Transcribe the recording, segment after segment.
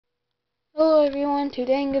Hello everyone,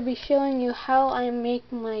 today I'm going to be showing you how I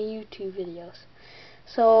make my YouTube videos.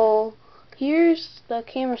 So here's the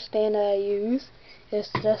camera stand that I use.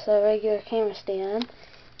 It's just a regular camera stand,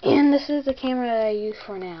 and this is the camera that I use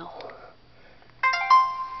for now.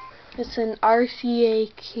 It's an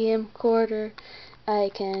RCA camcorder.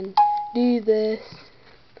 I can do this,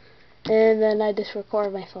 and then I just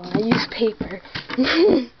record my phone. I use paper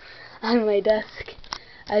on my desk.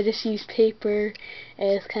 I just use paper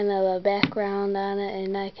as kind of a background on it,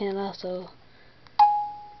 and I can also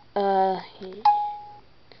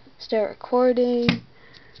start recording.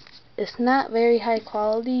 It's not very high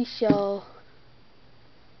quality, so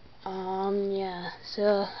yeah,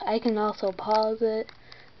 so I can also pause it.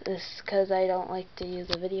 This because I don't like to use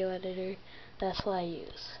a video editor. That's what I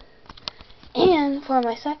use. And for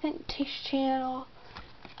my second channel,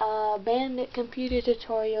 Bandit Computer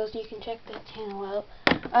Tutorials, you can check that channel out.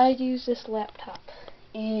 I use this laptop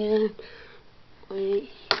and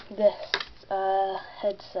this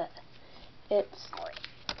headset. It's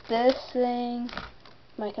this thing.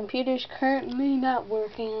 My computer's currently not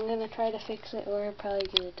working. I'm gonna try to fix it, or I'll probably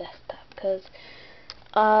get a desktop. Because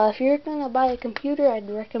if you're gonna buy a computer, I'd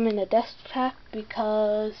recommend a desktop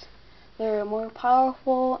because they're more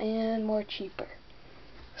powerful and more cheaper.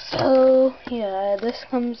 So yeah, this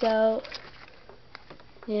comes out.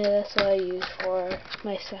 Yeah, that's what I use for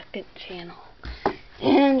my second channel.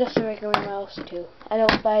 And just a regular mouse too. I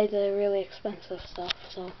don't buy the really expensive stuff,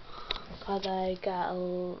 so cause I got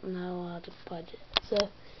not a lot of budget. So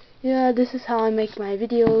yeah, this is how I make my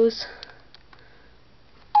videos.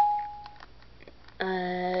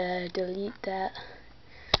 Delete that.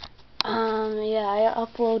 Yeah, I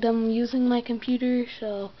upload them using my computer,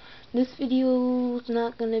 so this video is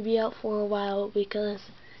not gonna be out for a while because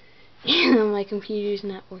my computer's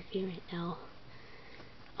not working right now.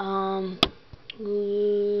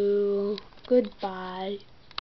 Goodbye.